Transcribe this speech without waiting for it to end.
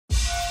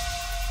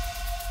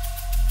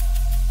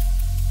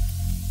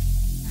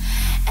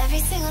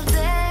single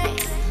day,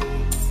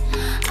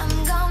 I'm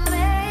gonna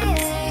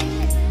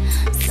make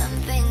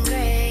something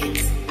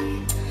great.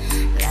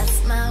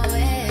 That's my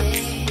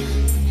way.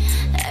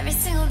 Every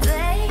single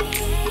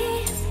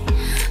day,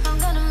 I'm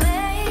gonna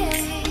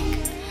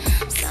make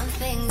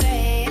something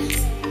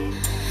great.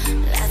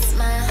 That's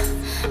my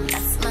way.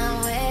 That's my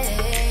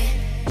way.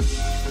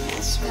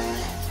 That's my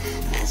way.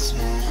 That's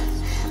my way.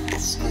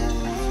 That's my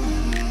way.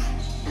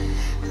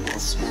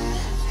 That's my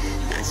way.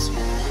 That's my way. That's my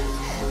way.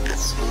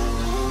 That's my way.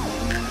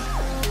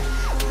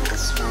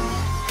 That's my way.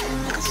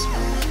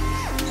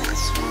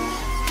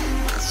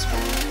 That's my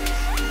way.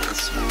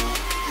 That's my way.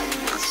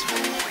 That's my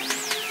way.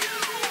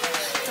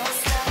 Don't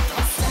stop,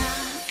 don't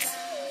stop.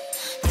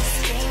 This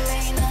game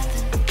ain't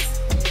nothing.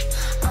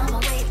 I'ma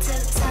wait to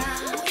the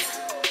top.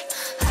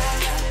 I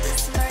love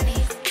this money.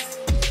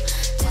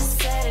 Just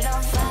set it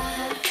on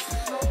fire.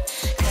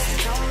 'Cause it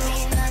don't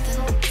mean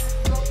nothing.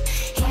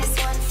 Here's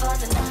one for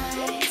the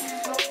night.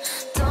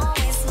 Don't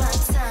waste my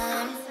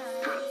time.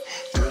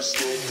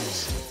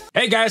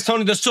 Hey guys,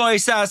 Tony the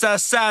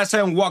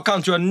Soysauceassassin.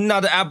 Welcome to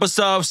another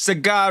episode of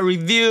Cigar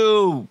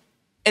Review.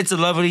 It's a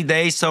lovely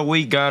day, so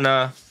we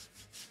gonna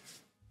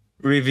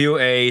review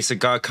a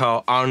cigar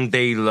called On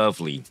Day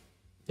Lovely.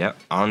 Yep,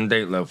 On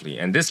Day Lovely.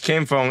 And this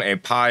came from a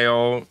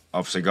pile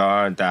of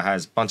cigar that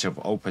has a bunch of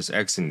Opus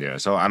X in there.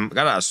 So I'm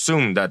gonna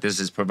assume that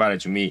this is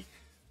provided to me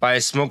by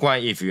a smoke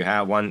one if you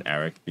have one,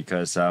 Eric,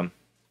 because I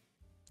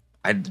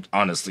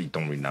honestly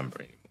don't remember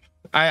anymore.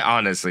 I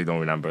honestly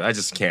don't remember. I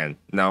just can't.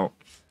 No.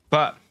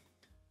 But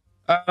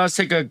let's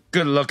take a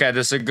good look at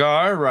the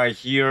cigar right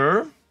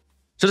here.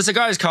 So the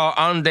cigar is called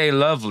On Day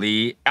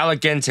Lovely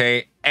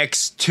Elegante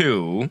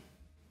X2.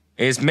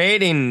 It's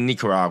made in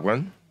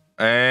Nicaragua.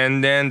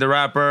 And then the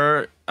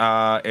wrapper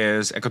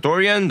is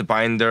Ecuadorian, the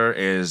binder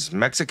is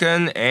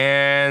Mexican,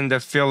 and the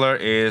filler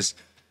is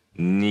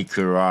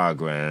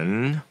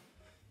Nicaraguan.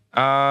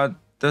 The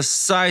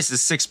size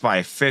is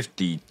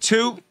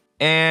 6x52.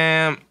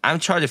 And I'm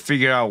trying to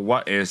figure out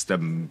what is the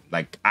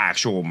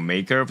actual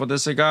maker for the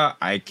cigar.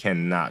 I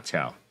cannot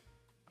tell.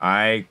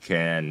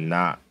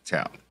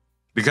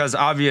 Because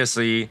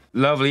obviously,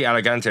 Lovely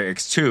Elegante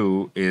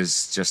X2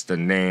 is just the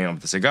name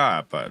of the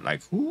cigar. But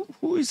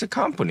who is the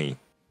company?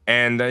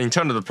 And in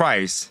terms of the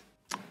price,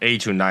 $8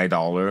 to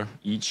 $9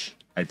 each,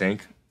 I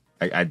think.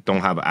 I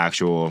don't have an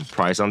actual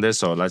price on this,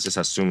 so let's just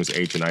assume it's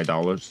 $8 to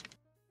 $9.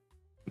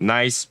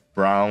 Nice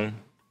brown,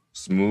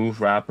 smooth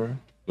wrapper.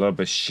 A little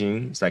bit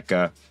sheen. It's like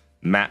a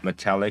matte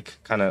metallic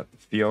kind of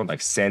feel,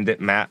 like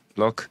sanded matte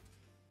look.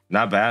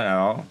 Not bad at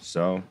all.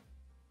 So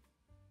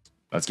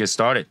let's get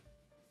started.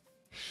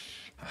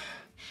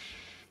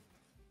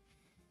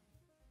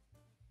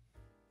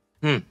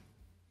 All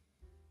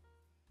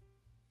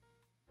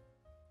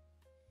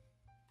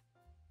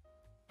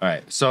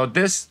right, so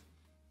this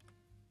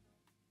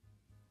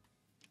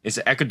is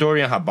an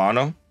Ecuadorian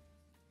Habano,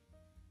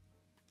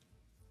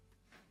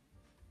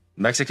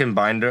 Mexican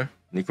binder,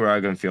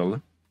 Nicaraguan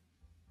filler.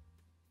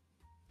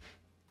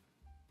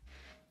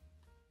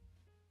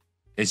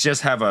 It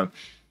just have a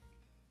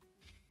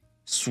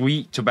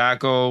sweet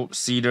tobacco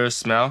cedar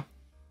smell.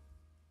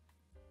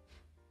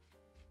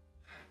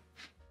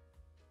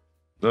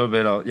 A little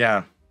bit of,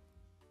 yeah.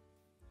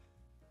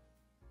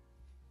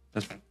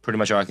 That's pretty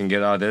much all I can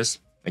get out of this.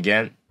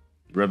 Again,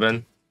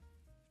 ribbon.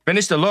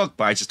 Finish the look,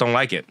 but I just don't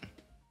like it.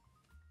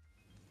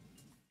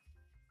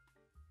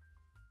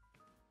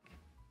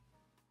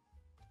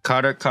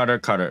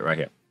 Cutter right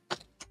here.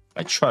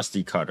 My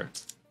trusty cutter.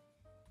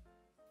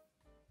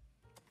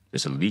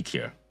 There's a leak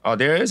here. Oh,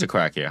 there is a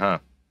crack here, huh?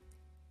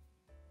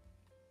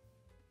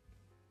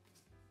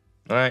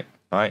 All right,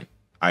 fine.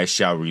 I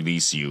shall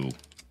release you.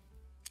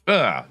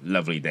 Ah,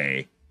 lovely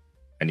day.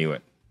 I knew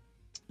it.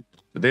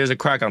 So there's a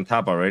crack on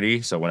top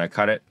already. So when I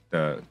cut it,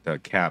 the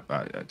cap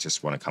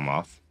just want to come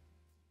off.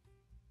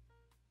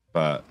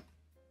 But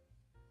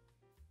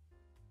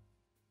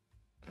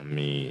let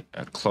me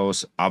a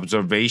close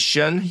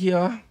observation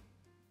here.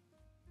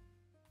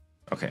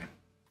 Okay,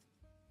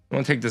 I'm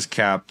gonna take this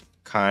cap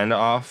kind of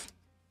off.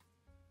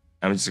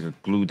 I'm just gonna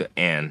glue the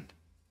end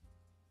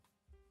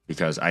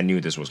because I knew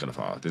this was gonna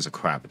fall. There's a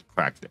crack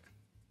there.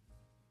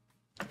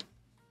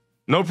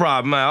 No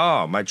problem at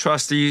all. My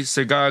trusty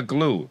cigar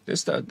glue.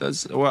 This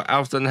does what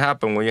often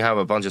happen when you have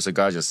a bunch of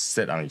cigars just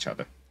sit on each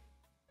other.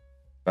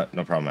 But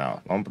no problem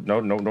at all.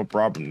 No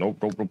problem. No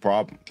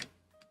problem.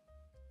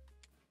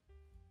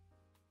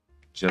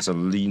 Just a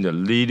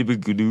little bit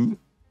glue.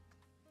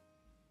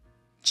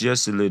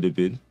 Just a little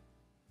bit.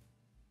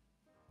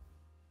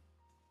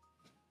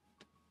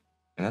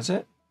 And that's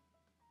it.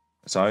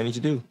 That's all you need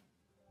to do.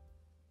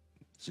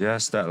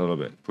 Just that little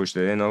bit. Push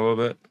it in a little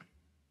bit.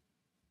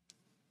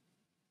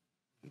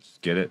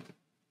 Just get it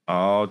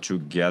all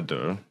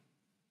together. I'm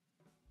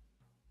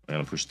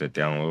gonna push that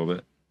down a little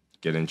bit.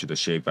 Get into the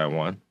shape I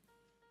want.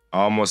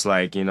 Almost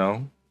like, you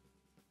know,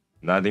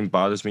 nothing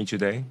bothers me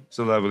today. It's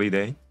a lovely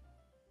day.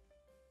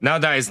 Now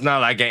that it's not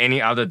like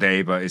any other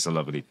day, but it's a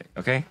lovely day,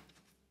 okay?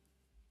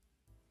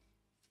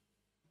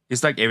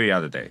 It's like every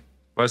other day,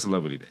 but it's a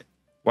lovely day.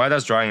 While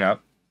that's drying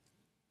up,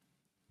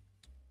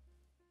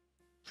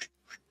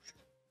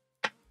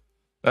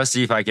 Let's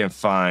see if I can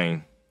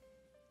find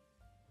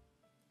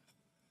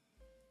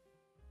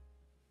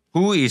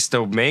who is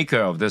the maker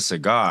of this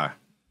cigar.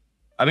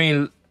 I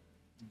mean,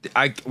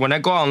 when I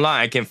go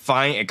online, I can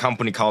find a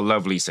company called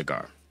Lovely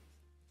Cigar.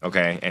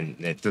 Okay, and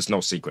there's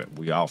no secret.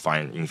 We all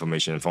find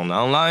information from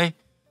online.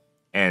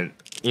 And,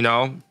 you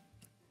know,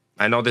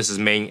 I know this is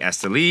made in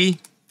Esteli,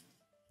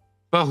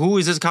 but who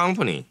is this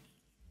company?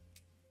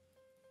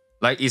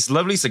 Like, is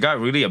Lovely Cigar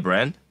really a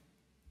brand?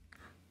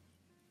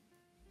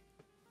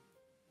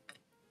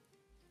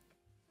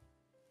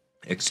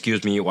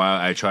 Excuse me while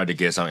I try to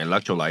get some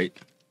electrolyte.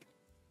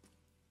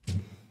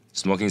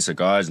 Smoking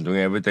cigars and doing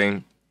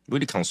everything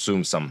really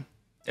consumes some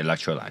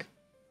electrolyte.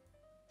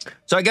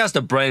 So I guess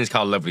the brand is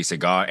called Lovely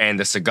Cigar, and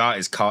the cigar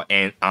is called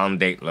An On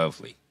Date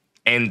Lovely.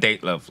 And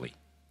Date Lovely.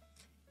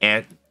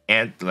 And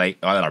like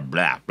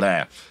blah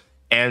blah.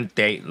 And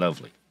Date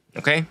Lovely.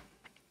 Okay?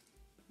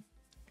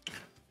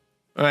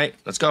 Alright,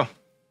 let's go.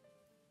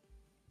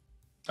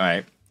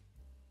 Alright.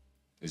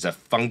 It's a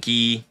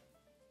funky,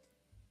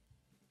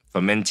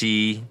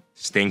 fermenty,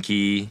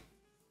 stinky,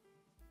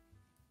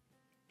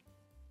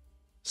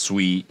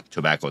 sweet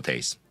tobacco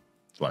taste.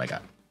 That's what I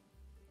got.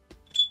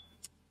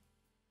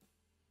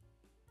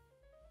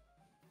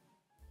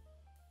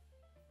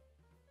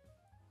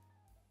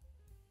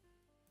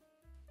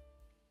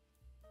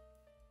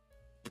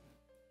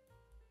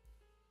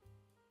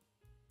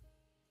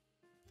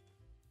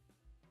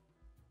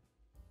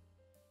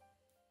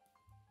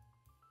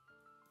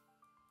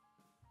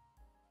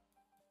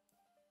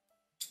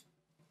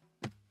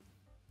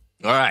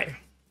 All right.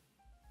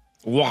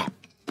 Wow.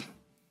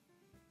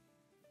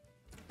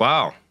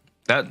 Wow.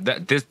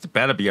 This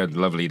better be a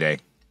lovely day.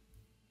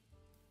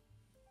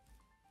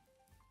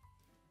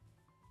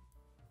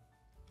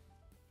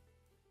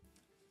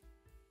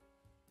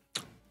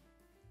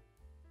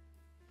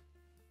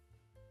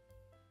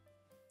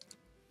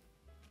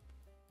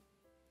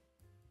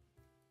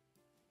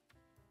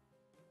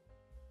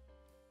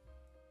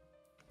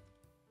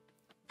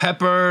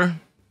 Pepper,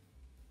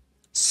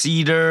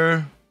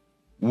 cedar,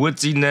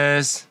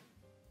 woodiness,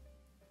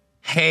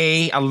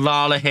 hay, a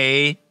lot of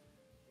hay,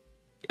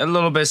 a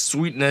little bit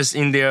sweetness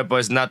in there, but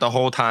it's not the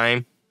whole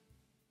time.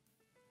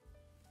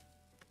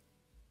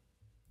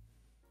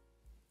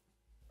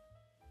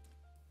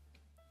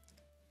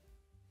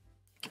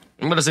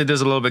 I'm gonna say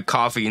there's a little bit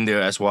coffee in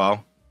there as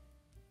well.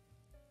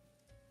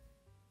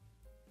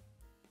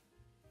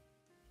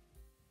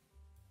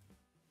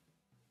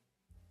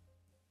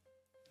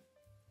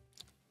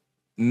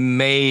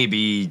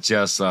 Maybe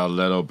just a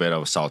little bit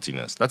of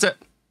saltiness. That's it.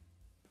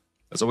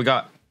 That's what we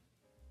got.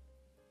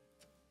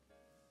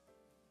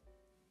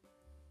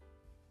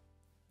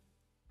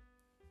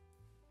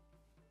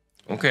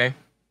 Okay.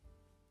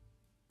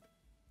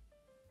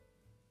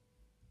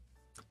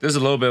 There's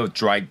a little bit of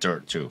dry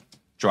dirt too.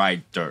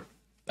 Dry dirt.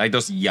 Like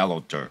those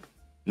yellow dirt.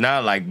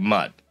 Not like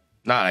mud.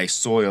 Not like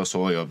soil,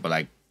 but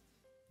like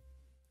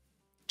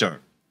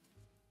dirt.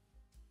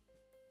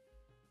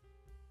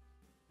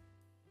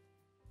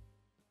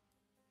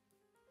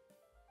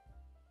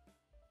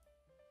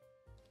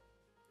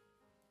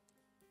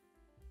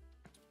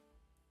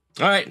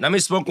 All right, let me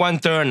smoke one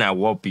third and I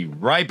will be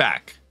right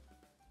back.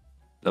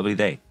 Lovely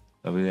day.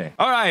 Lovely day.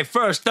 All right,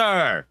 first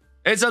third.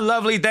 It's a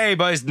lovely day,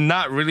 but it's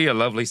not really a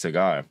lovely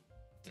cigar.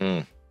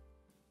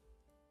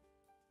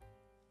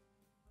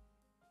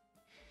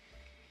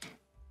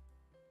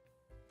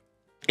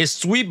 It's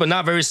sweet, but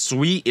not very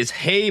sweet. It's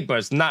hay, but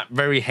it's not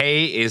very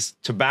hay. It's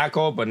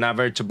tobacco, but not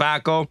very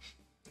tobacco.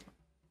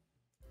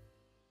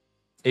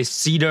 It's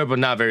cedar, but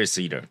not very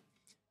cedar.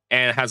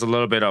 And it has a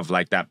little bit of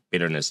like that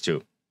bitterness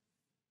too.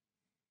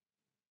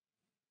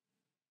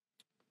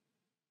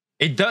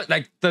 It does,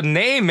 like, the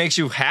name makes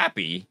you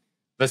happy.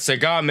 The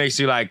cigar makes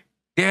you like,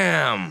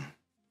 damn.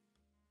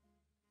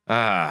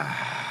 I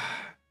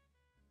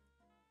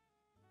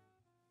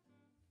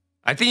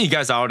think you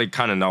guys already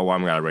kind of know what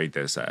I'm going to rate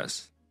this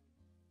as.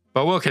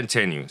 But we'll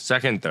continue.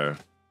 Second, third.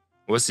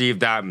 We'll see if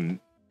that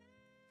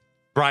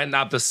brighten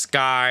up the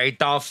sky,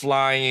 dove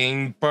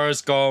flying,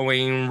 birds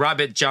going,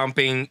 rabbit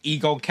jumping,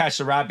 eagle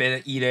catch a rabbit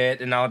and eat it,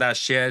 and all that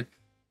shit.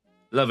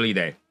 Lovely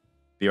day.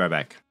 Be right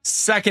back.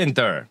 Second,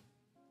 third.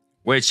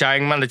 Which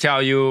I'm gonna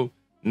tell you,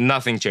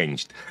 nothing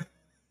changed.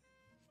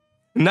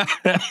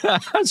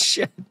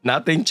 Shit,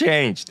 nothing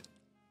changed.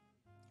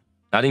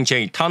 Nothing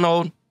changed.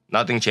 Tunnel,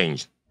 nothing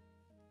changed.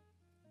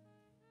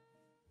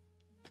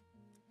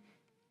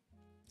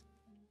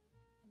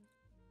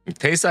 It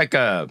tastes like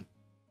a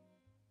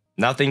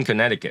nothing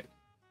Connecticut.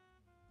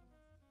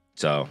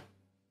 So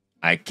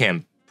I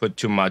can't put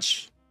too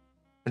much.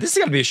 This is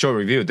gonna be a short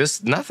review.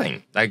 This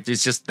nothing. Like it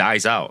just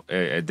dies out.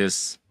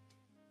 This.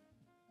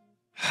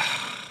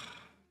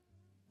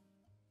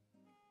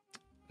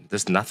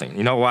 There's nothing.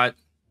 You know what?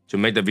 To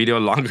make the video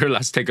longer,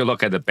 let's take a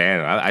look at the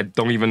band. I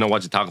don't even know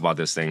what to talk about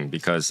this thing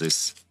because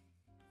it's...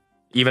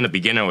 Even a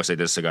beginner would say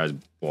this cigar is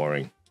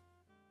boring.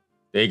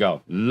 There you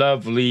go.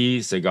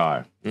 Lovely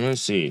cigar.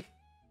 Let's see.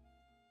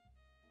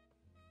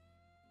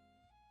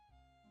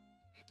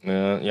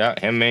 Yeah,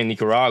 handmade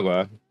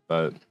Nicaragua,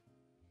 but...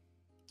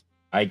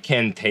 I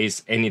can't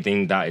taste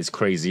anything that is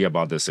crazy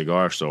about the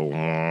cigar. So,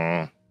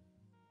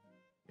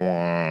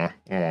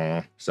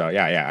 so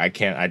yeah, I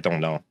can't. I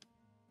don't know.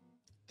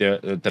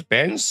 The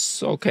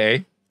band's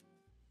okay.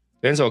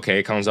 Band's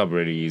okay. Comes up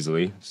really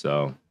easily.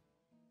 So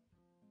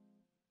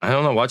I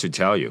don't know what to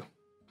tell you.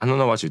 I don't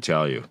know what to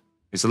tell you.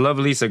 It's a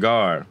lovely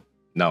cigar.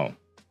 No,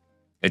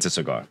 it's a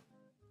cigar.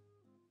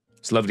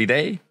 It's a lovely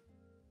day.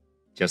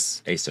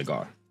 Just a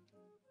cigar.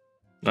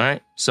 All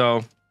right.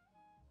 So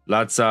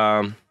let's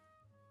go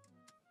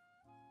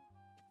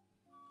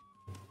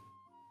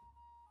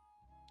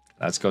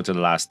to the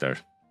last stir.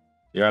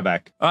 Be right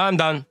back. Oh, I'm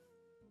done.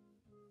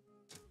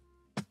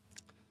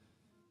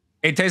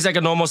 It tastes like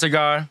a normal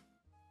cigar.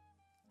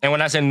 And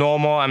when I say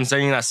normal, I'm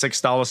saying a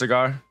 $6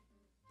 cigar.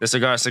 This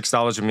cigar is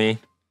 $6 to me.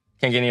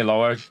 Can't get any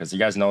lower because you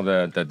guys know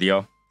the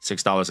deal.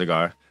 $6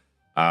 cigar.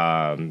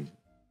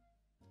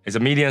 It's a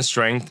medium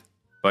strength,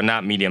 but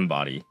not medium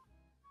body.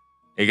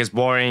 It gets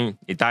boring.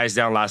 It dies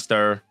down last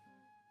stir.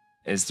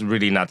 It's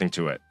really nothing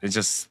to it. It's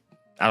just,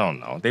 I don't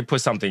know. They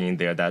put something in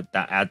there that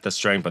add the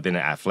strength, but then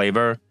add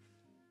flavor.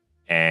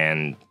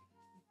 And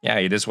yeah,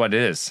 it is what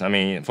it is. I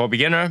mean, for a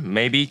beginner,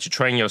 maybe to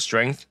train your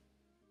strength.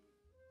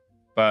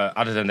 But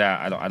other than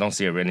that, I don't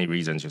see any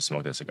reason to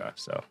smoke this cigar.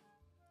 So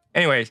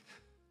anyway,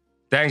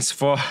 thanks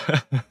for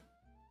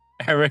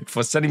Eric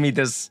for sending me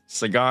this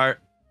cigar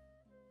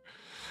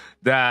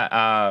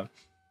that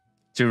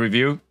to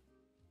review.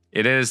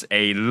 It is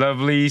a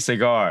lovely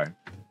cigar.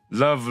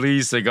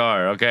 Lovely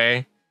cigar,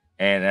 okay?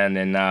 And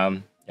then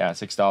yeah,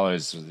 $6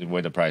 is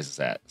where the price is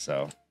at.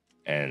 So,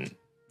 and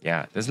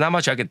yeah, there's not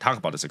much I can talk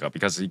about the cigar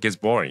because it gets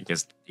boring.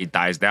 It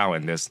dies down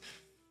and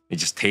it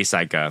just tastes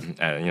like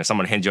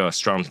someone hands you a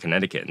strong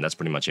Connecticut, and that's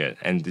pretty much it.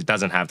 And it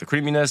doesn't have the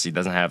creaminess. It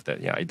doesn't have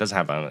it doesn't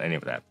have any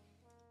of that.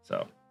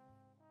 So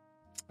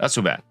that's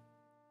too bad.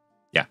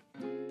 Yeah,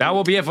 that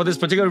will be it for this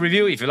particular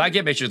review. If you like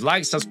it, make sure to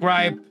like,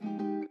 subscribe,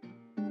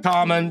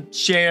 comment,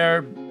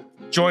 share,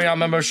 join our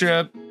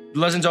membership,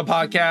 listen to our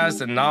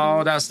podcast, and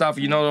all that stuff.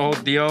 You know the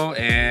whole deal.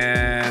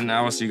 And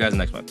I will see you guys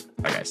next one.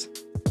 Bye, guys.